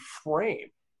to reframe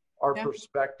our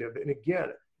perspective. And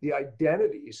again, the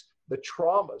identities, the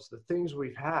traumas, the things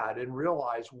we've had, and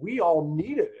realize we all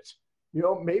needed it. You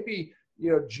know, maybe,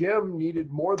 you know, Jim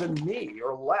needed more than me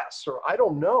or less, or I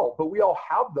don't know, but we all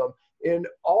have them. And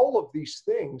all of these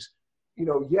things, you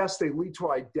know, yes, they lead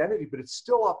to identity, but it's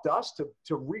still up to us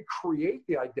to recreate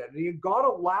the identity. And God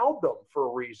allowed them for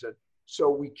a reason, so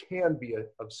we can be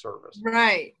of service.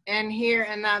 Right. And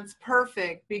that's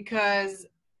perfect, because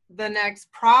the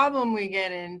next problem we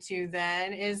get into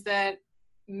then is that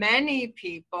many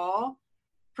people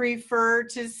prefer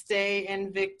to stay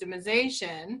in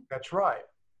victimization. That's right.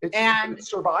 It's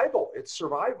survival. It's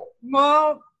survival.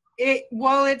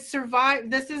 It's survival.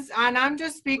 This is, and I'm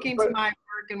just speaking to my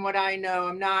work and what I know.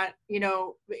 I'm not, you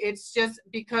know, it's just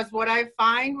because what I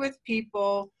find with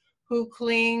people who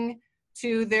cling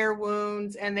to their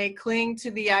wounds and they cling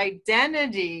to the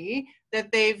identity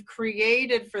that they've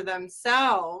created for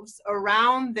themselves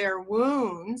around their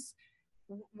wounds,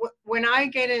 when I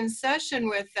get in session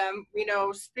with them, you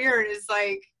know, spirit is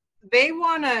like, they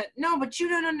want to, no, but you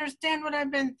don't understand what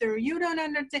I've been through. You don't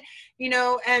understand, you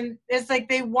know, and it's like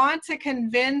they want to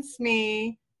convince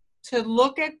me to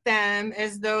look at them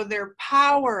as though they're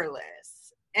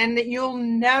powerless, and that you'll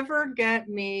never get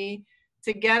me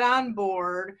to get on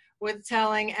board with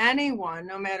telling anyone,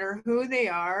 no matter who they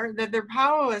are, that they're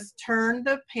powerless. Turn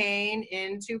the pain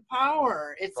into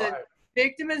power. It's a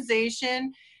victimization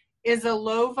is a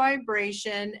low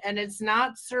vibration, and it's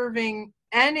not serving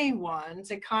anyone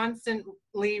to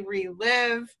constantly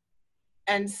relive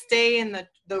and stay in the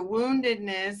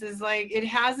woundedness. Is like, it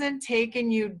hasn't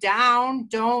taken you down.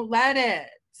 Don't let it.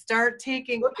 Start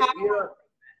taking power.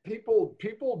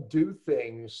 People do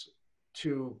things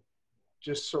to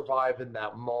just survive in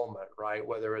that moment, right?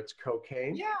 Whether it's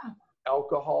cocaine,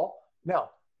 alcohol. Now,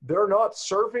 they're not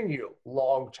serving you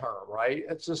long term, right?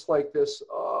 It's just like this,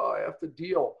 oh, I have to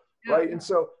deal, right? And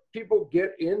so people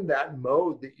get in that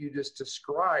mode that you just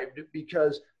described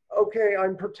because, okay,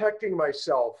 I'm protecting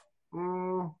myself.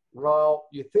 Well,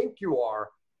 you think you are,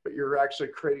 but you're actually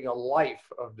creating a life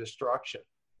of destruction.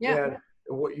 And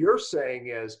what you're saying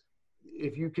is,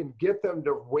 if you can get them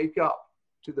to wake up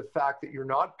to the fact that you're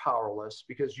not powerless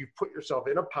because you've put yourself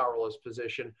in a powerless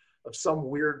position of some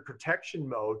weird protection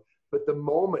mode, but the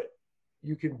moment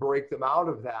you can break them out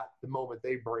of that, the moment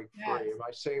they break free. Am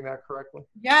I saying that correctly?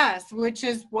 Yes, which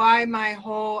is why my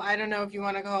whole, I don't know if you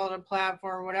want to call it a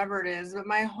platform, whatever it is, but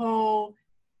my whole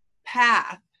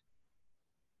path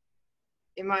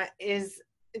is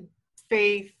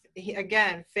faith,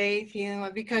 again, faith,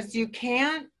 healing, because you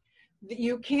can't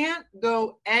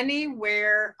go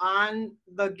anywhere on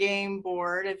the game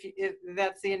board, if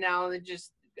that's the analogy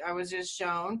I was just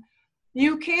shown.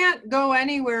 You can't go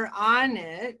anywhere on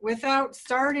it without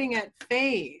starting at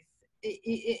faith.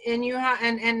 and you have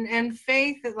and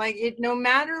faith, like it, no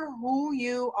matter who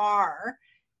you are,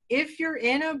 if you're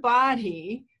in a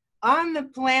body on the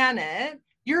planet,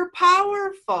 you're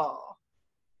powerful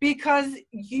because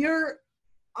you're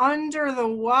under the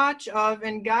watch of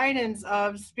and guidance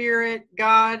of Spirit,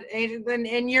 God,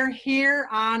 and you're here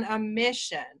on a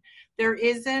mission. There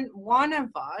isn't one of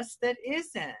us that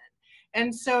isn't.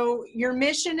 And so your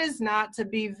mission is not to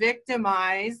be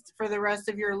victimized for the rest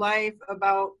of your life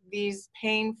about these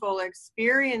painful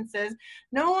experiences.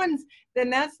 No one's, then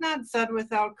that's not said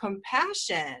without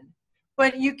compassion,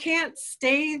 but you can't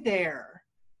stay there.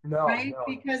 No, right? no,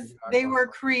 Because exactly. they were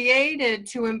created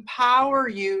to empower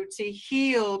you to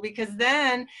heal. Because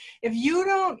then if you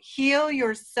don't heal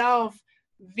yourself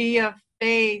via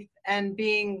faith and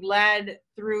being led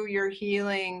through your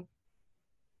healing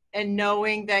and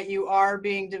knowing that you are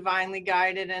being divinely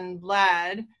guided and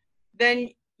led, then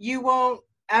you won't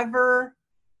ever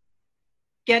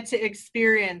get to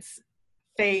experience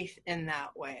faith in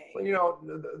that way. Well, you know,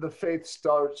 the faith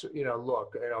starts, you know,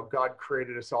 look, you know, God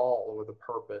created us all with a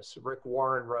purpose. Rick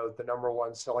Warren wrote the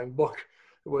 #1 selling book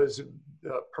was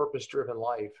Purpose-Driven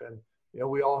Life. And, you know,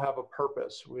 we all have a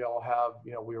purpose. We all have,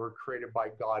 you know, we were created by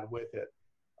God with it.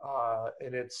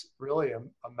 And it's really a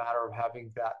matter of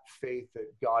having that faith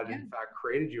that God, in fact,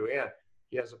 created you and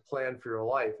he has a plan for your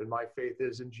life. And my faith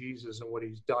is in Jesus and what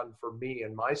he's done for me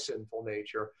and my sinful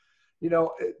nature. You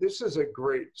know, this is a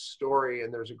great story,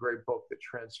 and there's a great book that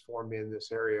transformed me in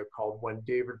this area called When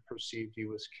David Perceived He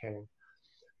Was King.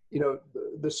 You know,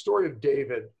 the story of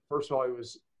David, first of all, he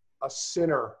was a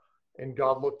sinner, and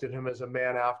God looked at him as a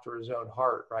man after his own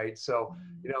heart, right? So,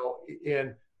 you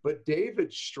know, but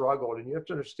David struggled, and you have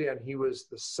to understand he was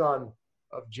the son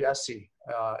of Jesse,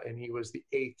 and he was the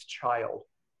 8th child,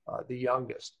 the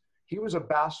youngest. He was a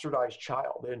bastardized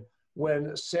child, and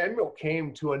when Samuel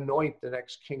came to anoint the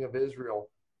next king of Israel,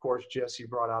 of course, Jesse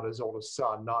brought out his oldest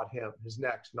son, not him. His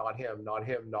next, not him, not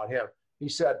him, not him. He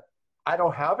said, I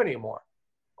don't have any more.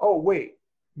 Oh, wait,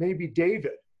 maybe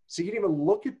David. So he didn't even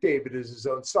look at David as his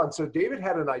own son. So David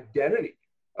had an identity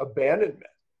abandonment,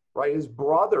 right? His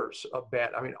brothers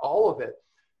abandoned, I mean, all of it.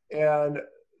 And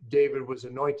David was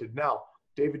anointed. Now,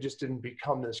 David just didn't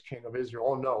become this king of Israel.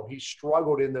 Oh, no, he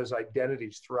struggled in those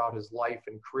identities throughout his life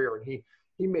and career. And he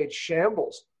made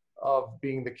shambles of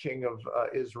being the king of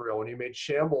Israel, and he made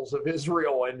shambles of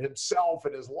Israel and himself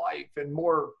and his life and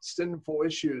more sinful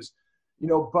issues, you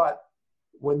know. But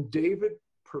when David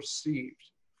perceived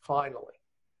finally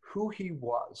who he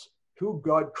was, who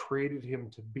God created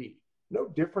him to be, no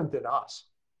different than us,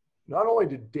 not only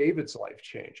did David's life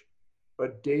change,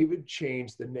 but David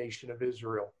changed the nation of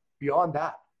Israel. Beyond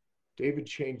that, David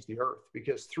changed the earth,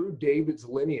 because through David's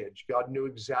lineage, God knew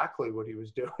exactly what he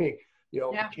was doing. You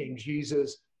know, came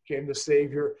Jesus, came the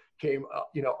Savior, came,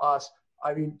 you know, us.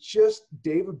 I mean, just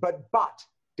David, but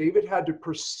David had to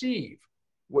perceive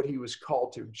what he was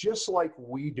called to, just like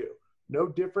we do. No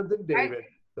different than David. Right.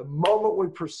 The moment we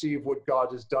perceive what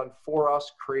God has done for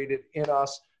us, created in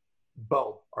us,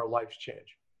 boom, our lives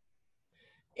change.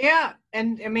 Yeah.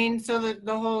 And I mean, so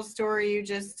the whole story you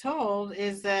just told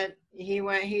is that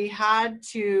he had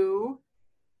to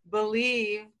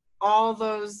believe all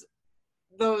those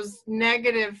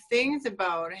negative things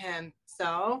about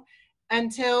himself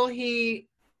until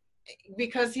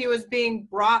because he was being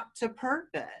brought to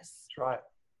purpose. That's right.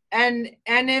 And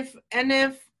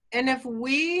if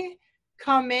we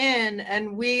come in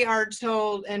and we are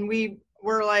told, and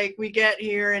we're like, we get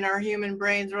here in our human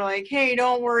brains, we're like, hey,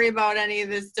 don't worry about any of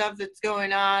this stuff that's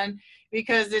going on,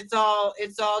 because it's all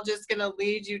just going to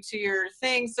lead you to your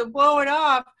thing. So blow it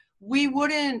off. We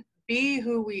wouldn't be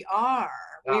who we are.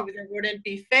 No. There wouldn't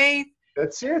be faith.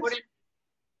 That's it.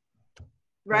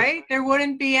 Right? There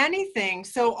wouldn't be anything.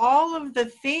 So all of the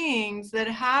things that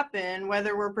happen,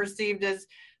 whether we're perceived as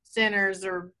sinners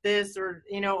or this or,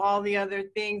 you know, all the other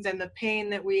things, and the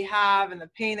pain that we have and the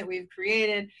pain that we've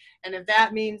created, and if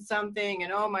that means something,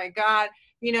 and oh my God,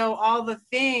 you know, all the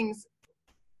things,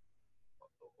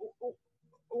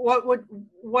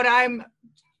 what I'm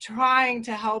trying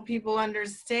to help people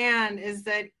understand is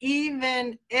that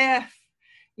even if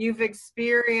you've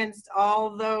experienced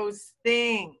all those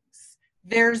things,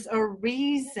 there's a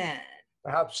reason.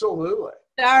 Absolutely.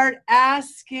 Start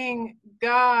asking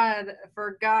God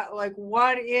for God, like,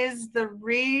 what is the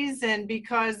reason?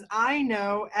 Because I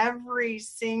know every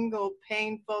single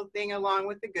painful thing, along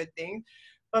with the good things,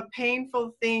 but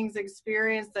painful things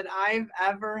experienced that I've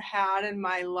ever had in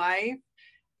my life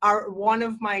are one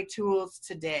of my tools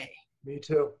today. Me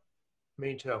too.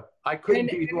 I couldn't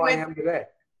be who I am today.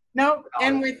 No,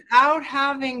 and without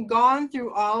having gone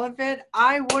through all of it,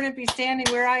 I wouldn't be standing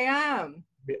where I am.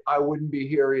 wouldn't be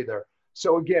here either.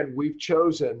 So again, we've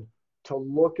chosen to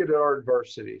look at our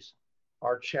adversities,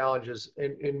 our challenges,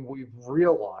 and we've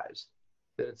realized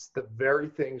that it's the very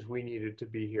things we needed to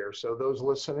be here. So those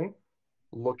listening,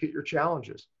 look at your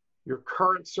challenges, your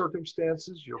current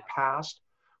circumstances, your past.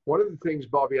 One of the things,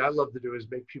 Bobby, I love to do is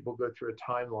make people go through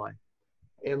a timeline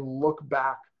and look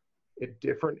back at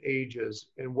different ages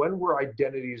and when were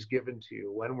identities given to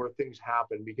you, when were things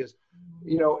happen, because,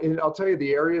 you know, and I'll tell you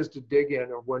the areas to dig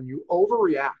in are when you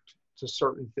overreact to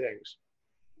certain things.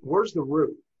 Where's the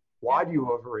root? Why do you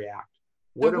overreact?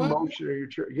 What emotion are you?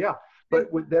 Yeah. But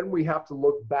then we have to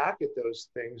look back at those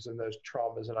things and those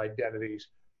traumas and identities,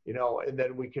 you know, and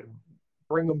then we can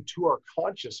bring them to our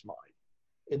conscious mind.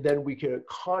 And then we can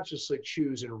consciously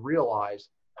choose and realize,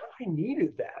 I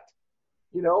needed that.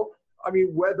 You know, I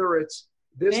mean, whether it's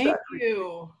this, Thank that,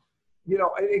 you. You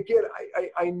know, and again,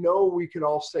 I know we can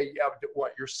all say, yeah, but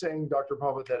what you're saying, Dr.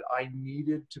 Papa, that I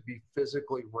needed to be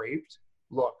physically raped.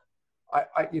 Look,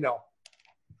 you know,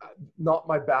 not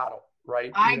my battle,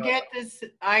 right? I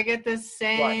get this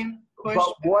same push.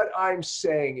 But what I'm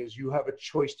saying is you have a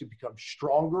choice to become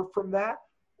stronger from that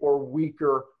or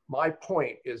weaker. My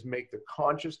point is make the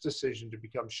conscious decision to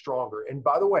become stronger. And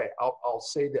by the way, I'll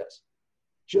say this,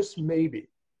 just maybe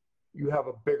you have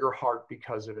a bigger heart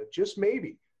because of it. Just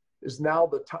maybe is now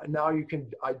the time. Now you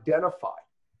can identify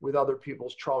with other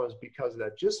people's traumas because of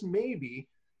that. Just maybe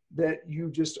that you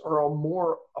just are a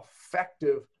more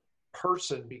effective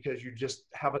person because you just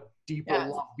have a deeper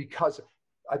love. Because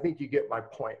I think you get my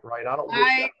point, right? I don't wish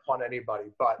that upon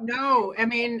anybody, but no, I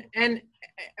mean, and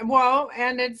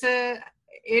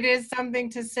it is something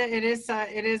to say. It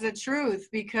is a truth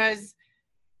because,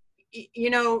 you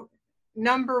know,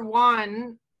 number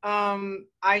one,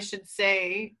 I should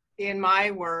say in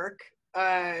my work,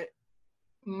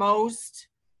 most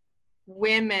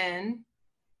women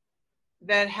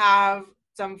that have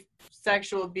some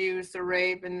sexual abuse or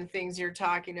rape and the things you're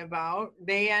talking about,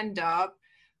 they end up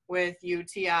with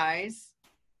UTIs,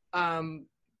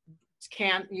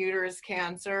 uterus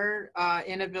cancer,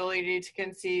 inability to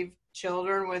conceive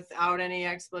children without any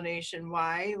explanation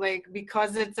why, like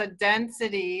because it's a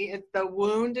density, the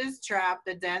wound is trapped,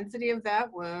 the density of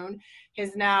that wound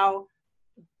has now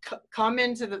come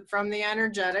into from the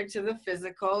energetic to the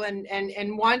physical,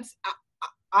 and once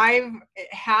I've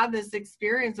had this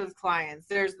experience with clients.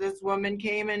 There's this woman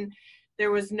came and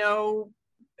there was no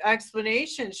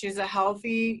explanation. She's a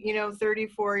healthy,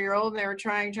 34-year-old, and they were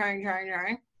trying.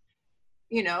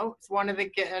 You know, it's one of the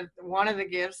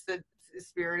gifts that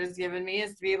Spirit has given me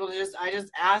is to be able to I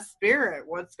just ask Spirit,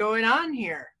 what's going on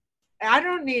here? I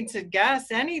don't need to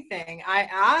guess anything. I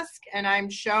ask and I'm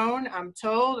shown, I'm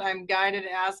told, I'm guided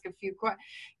to ask a few questions,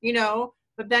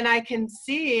 but then I can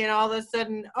see, and all of a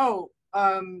sudden,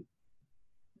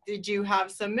 did you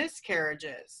have some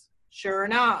miscarriages? Sure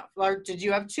enough. Or did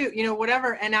you have two?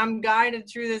 Whatever. And I'm guided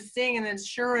through this thing, and then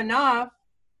sure enough,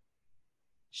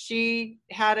 she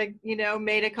had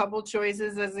made a couple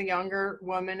choices as a younger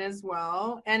woman as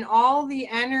well. And all the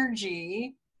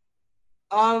energy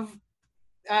of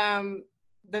the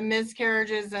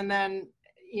miscarriages and then,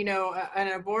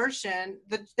 an abortion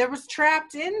that was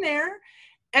trapped in there.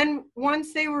 And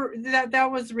once that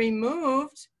was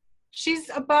removed, she's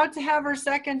about to have her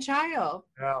second child.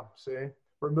 Yeah, see?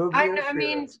 Remove I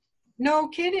mean, no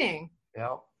kidding.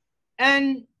 Yeah.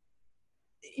 And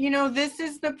this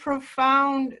is the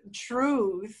profound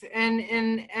truth, and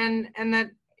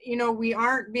that we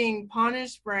aren't being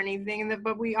punished for anything,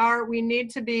 but we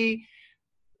need to be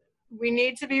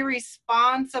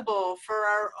responsible for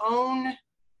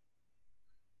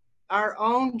our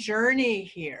own journey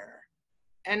here,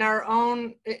 and our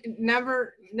own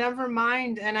never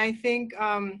mind. And I think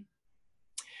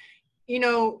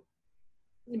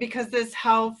because this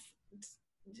health,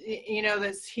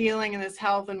 this healing and this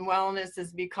health and wellness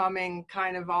is becoming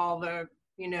kind of all the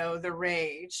the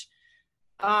rage.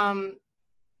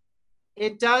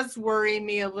 It does worry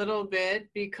me a little bit,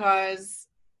 because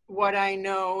what I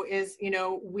know is,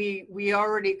 we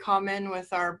already come in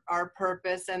with our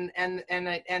purpose and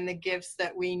the gifts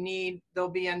that we need. They'll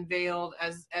be unveiled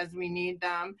as we need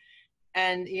them.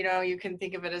 And, you can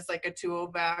think of it as like a tool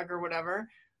bag or whatever.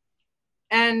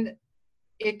 And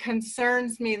it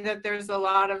concerns me that there's a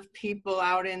lot of people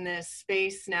out in this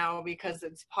space now, because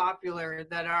it's popular,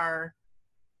 that are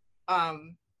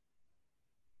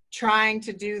trying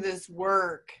to do this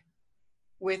work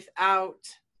without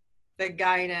the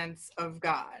guidance of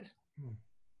God.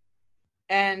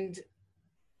 And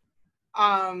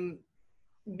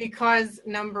because,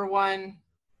 number one,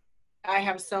 I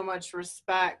have so much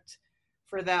respect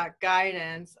for that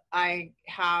guidance, I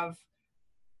have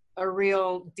a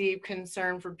real deep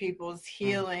concern for people's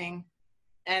healing,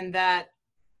 and that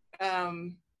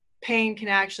pain can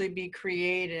actually be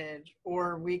created,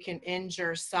 or we can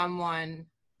injure someone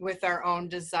with our own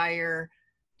desire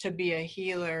to be a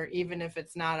healer, even if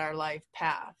it's not our life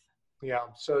path. Yeah,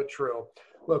 so true.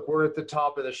 Look, we're at the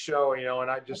top of the show, and I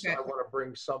want to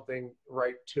bring something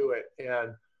right to it.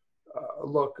 And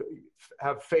look,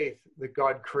 have faith that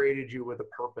God created you with a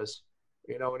purpose,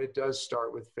 and it does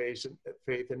start with faith.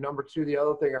 And number two, the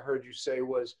other thing I heard you say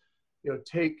was,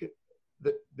 take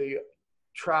the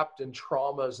trapped in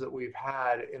traumas that we've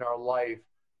had in our life,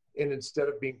 and instead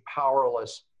of being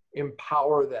powerless,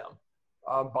 empower them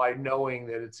by knowing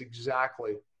that it's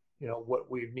exactly what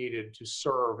we've needed to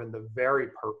serve in the very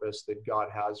purpose that God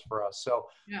has for us. So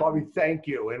Bobby, thank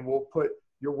you. And we'll put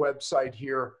your website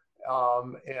here,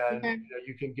 and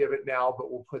you can give it now,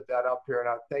 but we'll put that up here. And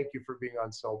I thank you for being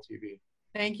on Cell TV.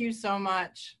 Thank you so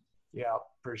much. Yeah,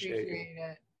 appreciate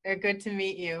it. Good to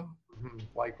meet you.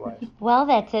 Likewise. Well,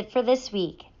 that's it for this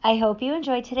week. I hope you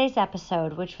enjoyed today's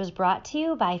episode, which was brought to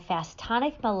you by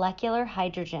Fastonic Molecular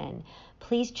Hydrogen.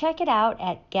 Please check it out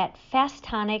at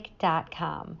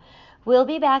getfastonic.com. We'll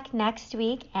be back next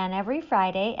week and every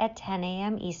Friday at 10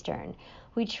 a.m. Eastern.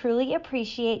 We truly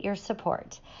appreciate your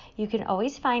support. You can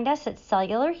always find us at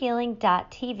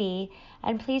cellularhealing.tv,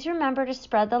 and please remember to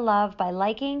spread the love by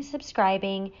liking,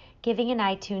 subscribing, giving an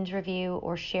iTunes review,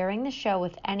 or sharing the show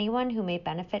with anyone who may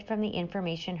benefit from the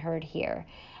information heard here.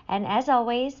 And as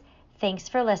always, thanks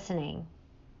for listening.